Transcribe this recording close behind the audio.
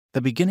The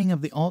beginning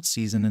of the alt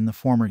season in the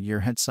former year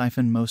had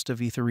siphoned most of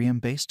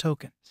Ethereum-based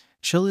tokens.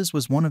 Chiliz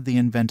was one of the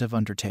inventive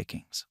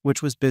undertakings,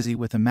 which was busy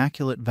with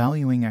immaculate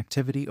valuing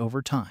activity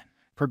over time.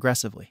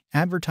 Progressively,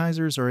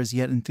 advertisers are as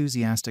yet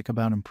enthusiastic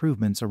about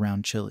improvements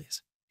around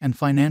Chiliz, and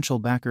financial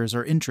backers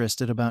are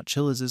interested about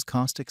Chiliz's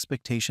cost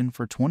expectation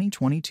for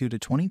 2022 to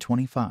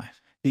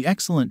 2025. The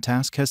excellent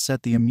task has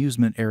set the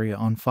amusement area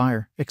on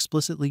fire,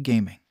 explicitly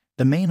gaming.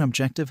 The main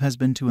objective has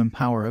been to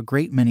empower a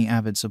great many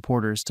avid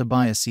supporters to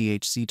buy a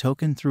CHZ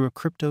token through a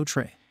crypto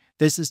trade.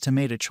 This is to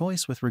make a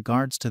choice with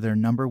regards to their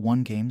number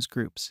one games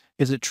groups.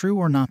 Is it true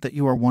or not that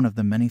you are one of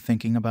the many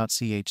thinking about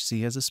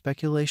CHZ as a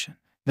speculation?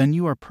 Then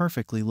you are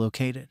perfectly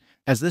located,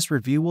 as this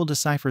review will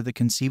decipher the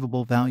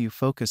conceivable value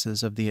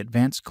focuses of the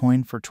advanced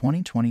coin for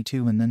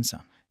 2022 and then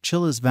some.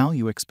 Chiliz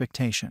value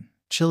expectation.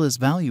 Chiliz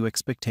value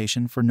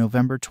expectation for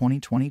November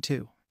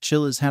 2022.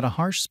 Chiliz had a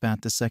harsh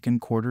spat the second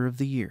quarter of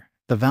the year.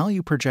 The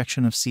value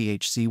projection of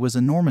CHZ was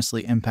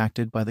enormously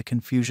impacted by the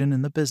confusion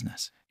in the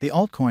business. The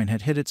altcoin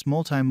had hit its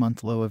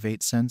multi-month low of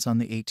 8 cents on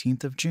the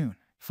 18th of June.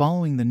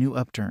 Following the new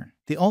upturn,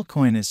 the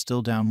altcoin is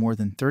still down more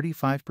than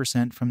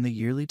 35% from the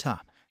yearly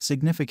top.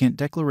 Significant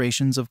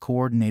declarations of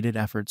coordinated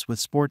efforts with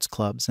sports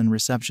clubs and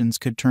receptions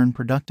could turn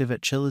productive at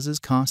Chiliz's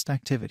cost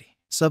activity.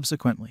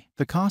 Subsequently,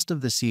 the cost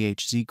of the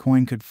CHZ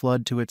coin could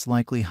flood to its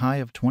likely high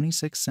of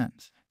 26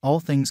 cents. All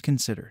things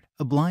considered,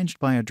 obliged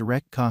by a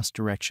direct cost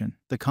direction,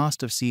 the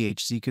cost of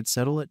CHZ could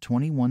settle at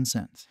 21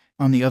 cents.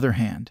 On the other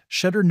hand,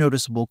 shutter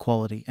noticeable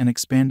quality and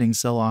expanding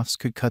sell-offs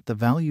could cut the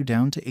value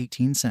down to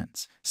 18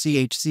 cents.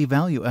 CHZ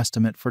value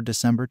estimate for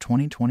December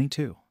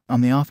 2022.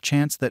 On the off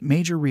chance that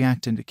major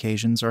reactant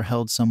occasions are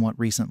held somewhat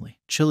recently,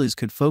 Chiliz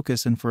could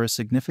focus in for a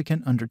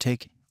significant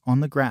undertaking on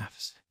the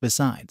graphs.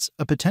 Besides,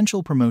 a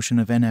potential promotion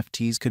of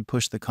NFTs could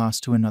push the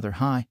cost to another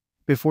high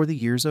before the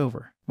year's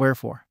over.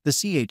 Wherefore, the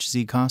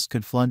CHZ cost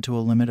could flood to a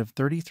limit of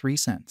 33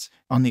 cents.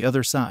 On the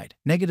other side,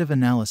 negative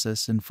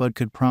analysis and FUD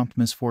could prompt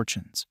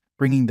misfortunes,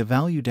 bringing the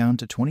value down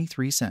to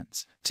 23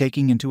 cents.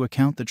 Taking into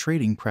account the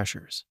trading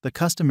pressures, the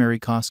customary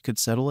cost could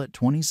settle at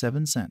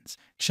 27 cents.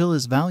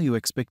 Chiliz value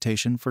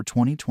expectation for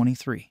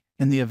 2023.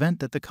 In the event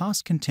that the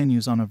cost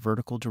continues on a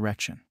vertical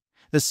direction,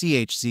 the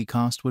CHZ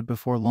cost would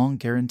before long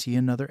guarantee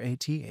another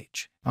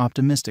ATH.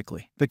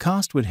 Optimistically, the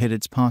cost would hit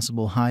its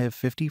possible high of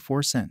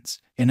 54 cents.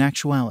 In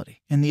actuality,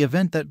 in the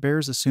event that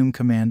bears assume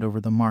command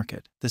over the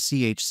market, the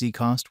CHZ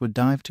cost would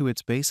dive to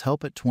its base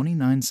help at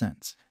 29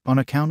 cents. On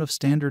account of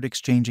standard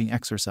exchanging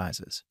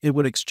exercises, it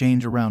would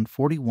exchange around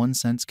 41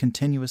 cents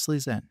continuously.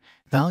 Zen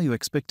value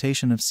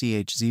expectation of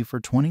CHZ for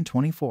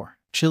 2024.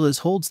 Chiliz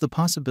holds the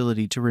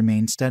possibility to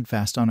remain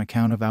steadfast on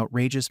account of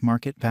outrageous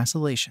market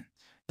vacillation.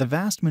 The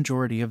vast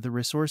majority of the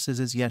resources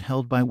is yet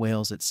held by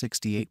whales at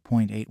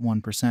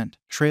 68.81%,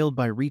 trailed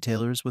by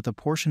retailers with a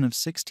portion of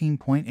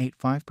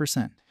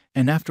 16.85%,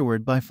 and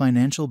afterward by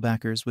financial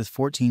backers with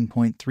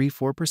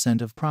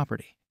 14.34% of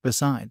property.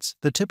 Besides,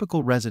 the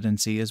typical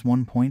residency is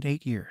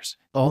 1.8 years.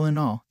 All in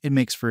all, it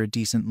makes for a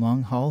decent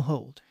long-haul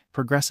hold.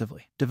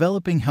 Progressively,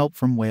 developing help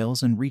from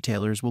whales and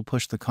retailers will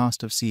push the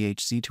cost of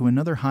CHZ to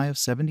another high of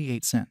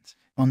 78 cents.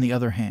 On the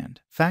other hand,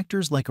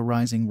 factors like a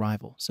rising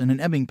rivals and an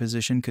ebbing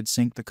position could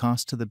sink the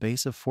cost to the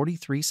base of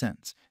 43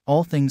 cents.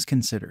 All things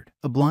considered,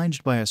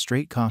 obliged by a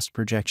straight cost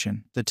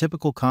projection, the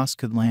typical cost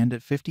could land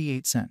at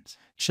 58 cents.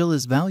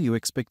 Chiliz value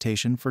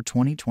expectation for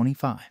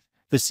 2025.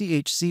 The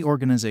CHZ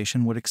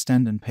organization would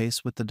extend and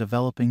pace with the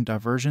developing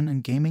diversion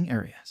and gaming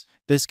areas.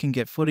 This can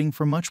get footing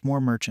for much more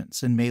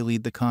merchants and may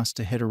lead the cost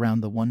to hit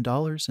around the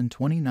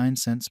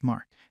 $1.29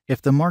 mark.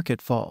 If the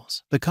market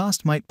falls, the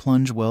cost might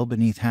plunge well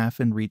beneath half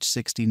and reach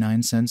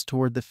 69 cents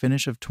toward the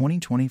finish of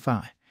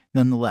 2025.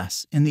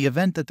 Nonetheless, in the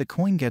event that the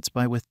coin gets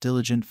by with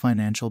diligent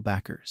financial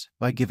backers,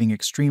 by giving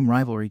extreme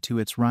rivalry to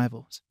its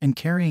rivals, and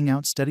carrying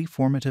out steady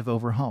formative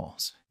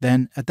overhauls,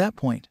 then, at that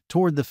point,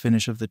 toward the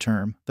finish of the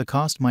term, the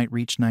cost might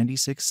reach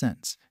 96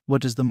 cents.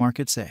 What does the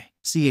market say?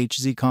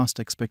 CHZ cost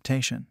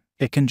expectation.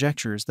 It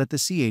conjectures that the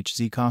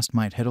CHZ cost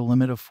might hit a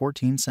limit of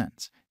 14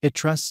 cents. It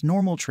trusts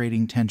normal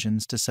trading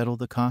tensions to settle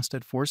the cost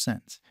at 4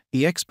 cents.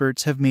 The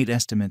experts have made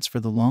estimates for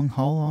the long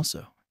haul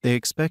also. They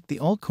expect the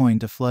altcoin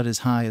to flood as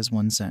high as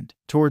 1 cent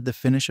toward the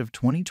finish of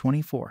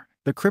 2024.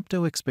 The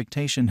crypto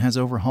expectation has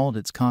overhauled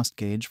its cost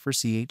gauge for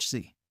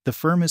CHZ. The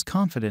firm is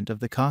confident of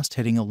the cost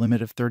hitting a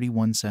limit of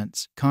 31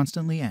 cents,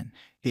 constantly N.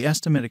 The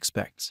estimate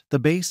expects the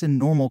base and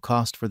normal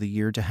cost for the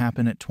year to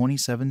happen at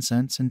 27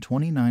 cents and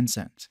 29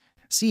 cents.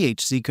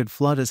 CHZ could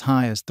flood as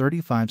high as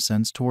 35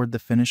 cents toward the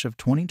finish of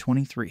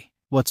 2023.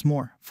 What's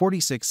more,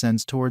 46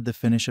 cents toward the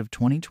finish of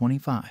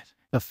 2025.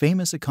 A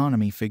famous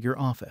economy figure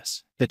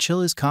office. The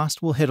Chiliz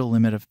cost will hit a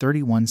limit of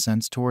 31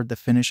 cents toward the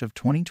finish of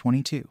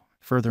 2022.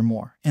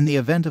 Furthermore, in the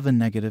event of a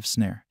negative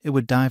snare, it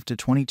would dive to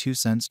 22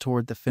 cents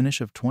toward the finish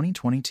of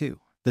 2022.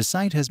 The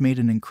site has made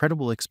an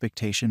incredible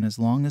expectation as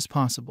long as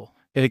possible.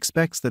 It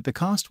expects that the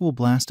cost will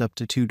blast up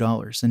to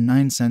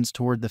 $2.09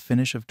 toward the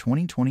finish of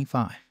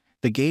 2025.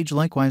 The gauge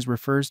likewise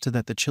refers to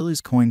that the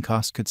Chiliz coin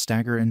cost could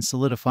stagger and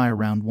solidify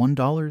around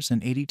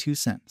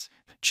 $1.82.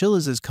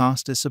 Chiliz's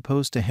cost is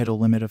supposed to hit a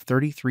limit of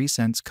 33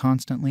 cents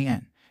constantly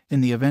N. In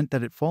the event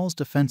that it falls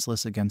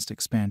defenseless against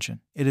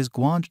expansion, it is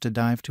guaranteed to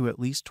dive to at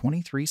least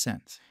 23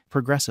 cents.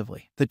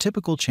 Progressively, the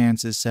typical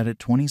chance is set at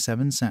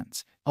 27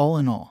 cents. All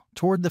in all,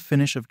 toward the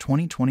finish of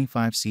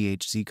 2025,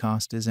 CHZ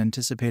cost is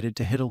anticipated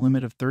to hit a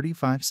limit of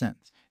 35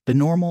 cents. The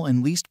normal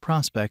and least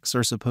prospects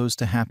are supposed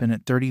to happen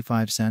at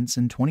 35 cents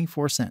and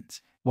 24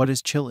 cents. What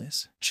is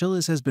Chiliz?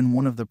 Chiliz has been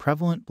one of the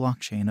prevalent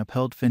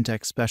blockchain-upheld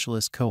fintech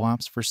specialist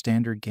co-ops for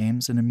standard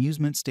games and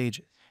amusement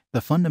stages. The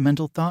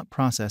fundamental thought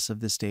process of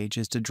this stage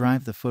is to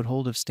drive the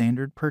foothold of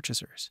standard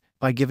purchasers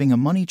by giving a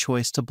money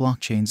choice to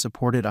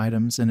blockchain-supported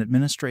items and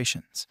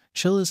administrations.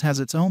 Chiliz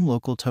has its own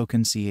local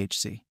token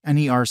CHC, an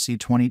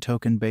ERC20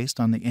 token based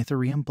on the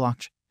Ethereum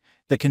blockchain.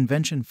 The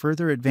convention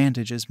further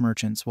advantages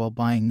merchants while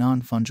buying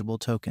non-fungible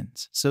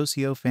tokens.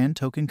 Socio-Fan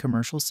Token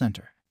Commercial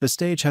Center. The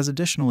stage has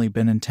additionally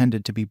been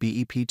intended to be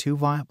BEP2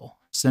 viable.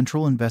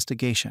 Central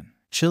investigation.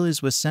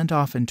 Chiliz was sent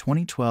off in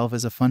 2012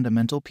 as a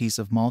fundamental piece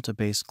of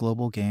Malta-based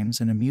global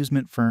games and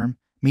amusement firm,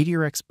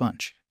 MeteorX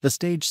Bunch. The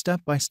stage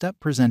step-by-step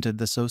presented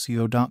the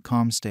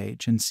Socio.com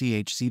stage and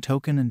CHC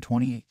token in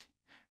 2018.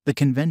 The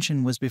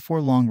convention was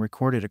before long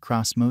recorded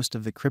across most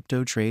of the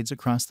crypto trades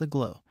across the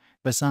globe.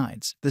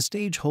 Besides, the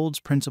stage holds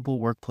principal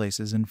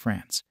workplaces in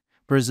France,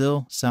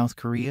 Brazil, South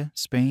Korea,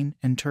 Spain,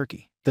 and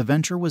Turkey. The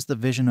venture was the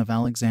vision of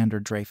Alexander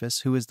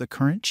Dreyfus, who is the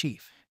current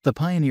chief. The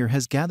pioneer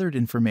has gathered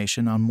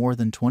information on more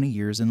than 20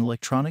 years in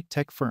electronic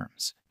tech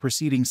firms,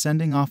 preceding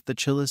sending off the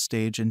Chiliz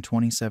stage in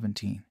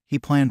 2017. He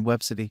planned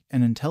Webcity,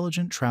 an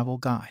intelligent travel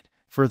guide.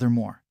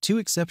 Furthermore, two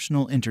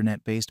exceptional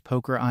internet-based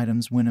poker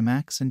items,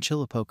 Winamax and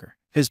Chillapoker.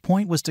 His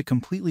point was to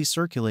completely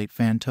circulate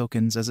fan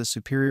tokens as a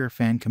superior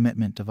fan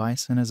commitment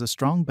device and as a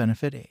strong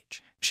benefit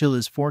age.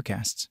 Chiliz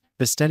forecasts.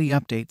 The steady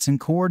updates and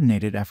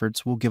coordinated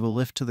efforts will give a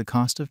lift to the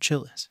cost of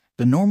Chiliz.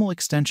 The normal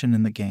extension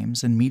in the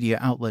games and media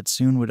outlets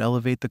soon would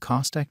elevate the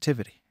cost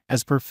activity.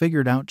 As per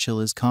figured out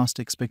Chiliz cost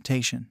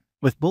expectation.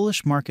 With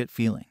bullish market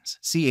feelings,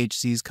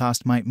 CHC's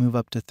cost might move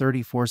up to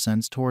 34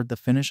 cents toward the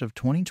finish of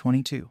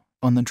 2022.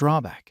 On the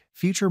drawback,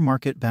 future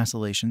market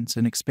vacillations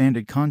and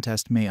expanded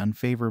contest may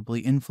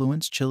unfavorably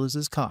influence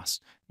Chiliz's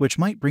cost, which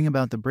might bring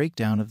about the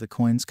breakdown of the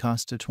coin's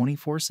cost to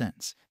 24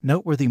 cents.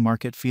 Noteworthy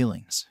market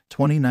feelings.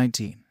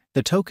 2019.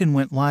 The token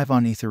went live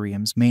on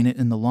Ethereum's mainnet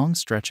in the long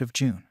stretch of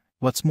June.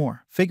 What's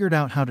more, figured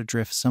out how to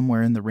drift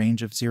somewhere in the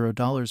range of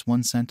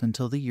 $0.01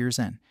 until the year's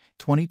end.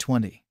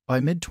 2020. By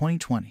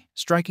mid-2020,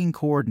 striking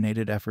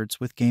coordinated efforts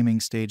with gaming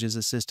stages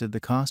assisted the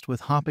cost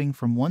with hopping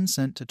from 1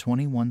 cent to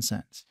 21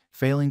 cents.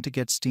 Failing to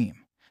get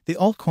steam, the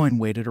altcoin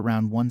waited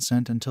around 1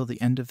 cent until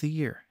the end of the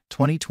year.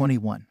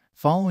 2021.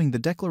 Following the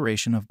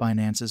declaration of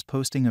Binance's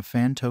posting of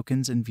fan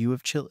tokens in view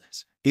of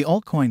Chiliz, the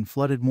altcoin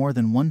flooded more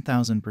than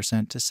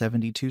 1,000% to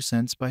 72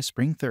 cents by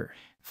spring 3rd.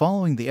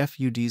 Following the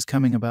FUDs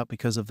coming about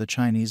because of the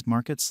Chinese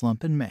market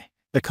slump in May,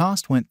 the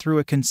cost went through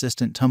a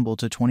consistent tumble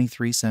to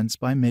 23 cents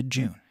by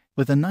mid-June.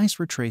 With a nice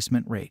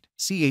retracement rate,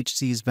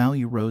 CHC's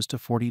value rose to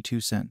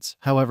 42 cents.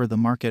 However, the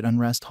market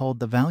unrest hauled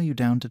the value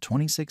down to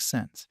 26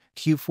 cents.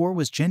 Q4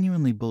 was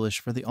genuinely bullish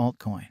for the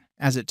altcoin,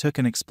 as it took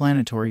an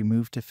explanatory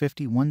move to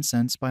 51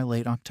 cents by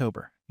late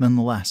October.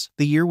 Nonetheless,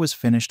 the year was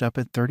finished up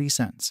at 30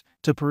 cents.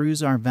 To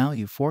peruse our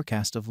value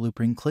forecast of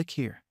Loopring, click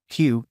here.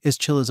 Q. Is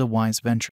Chiliz a wise venture?